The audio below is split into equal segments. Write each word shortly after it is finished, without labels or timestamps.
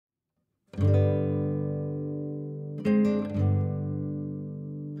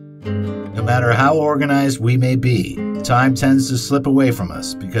No matter how organized we may be, time tends to slip away from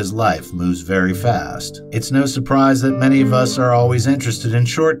us because life moves very fast. It's no surprise that many of us are always interested in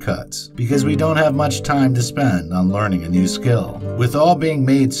shortcuts because we don't have much time to spend on learning a new skill. With all being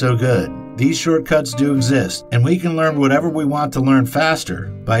made so good, these shortcuts do exist, and we can learn whatever we want to learn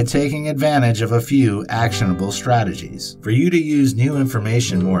faster by taking advantage of a few actionable strategies. For you to use new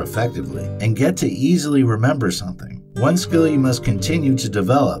information more effectively and get to easily remember something, one skill you must continue to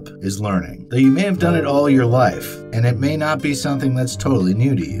develop is learning. Though you may have done it all your life, and it may not be something that's totally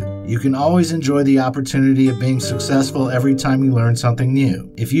new to you, you can always enjoy the opportunity of being successful every time you learn something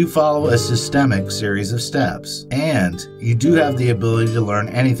new, if you follow a systemic series of steps. And you do have the ability to learn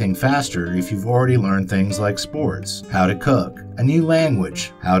anything faster if you've already learned things like sports, how to cook, a new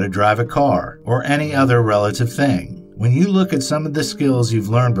language, how to drive a car, or any other relative thing. When you look at some of the skills you've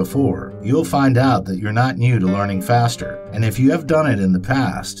learned before, you'll find out that you're not new to learning faster. And if you have done it in the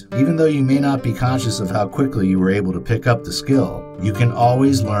past, even though you may not be conscious of how quickly you were able to pick up the skill, you can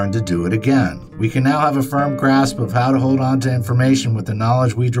always learn to do it again. We can now have a firm grasp of how to hold on to information with the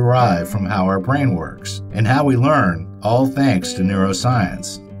knowledge we derive from how our brain works and how we learn, all thanks to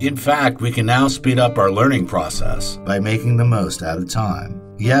neuroscience. In fact, we can now speed up our learning process by making the most out of time.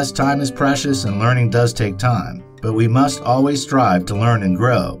 Yes, time is precious and learning does take time, but we must always strive to learn and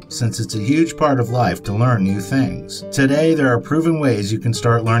grow, since it's a huge part of life to learn new things. Today, there are proven ways you can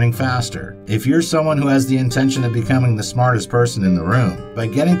start learning faster. If you're someone who has the intention of becoming the smartest person in the room, by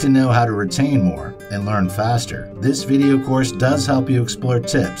getting to know how to retain more and learn faster, this video course does help you explore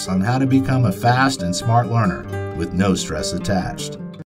tips on how to become a fast and smart learner with no stress attached.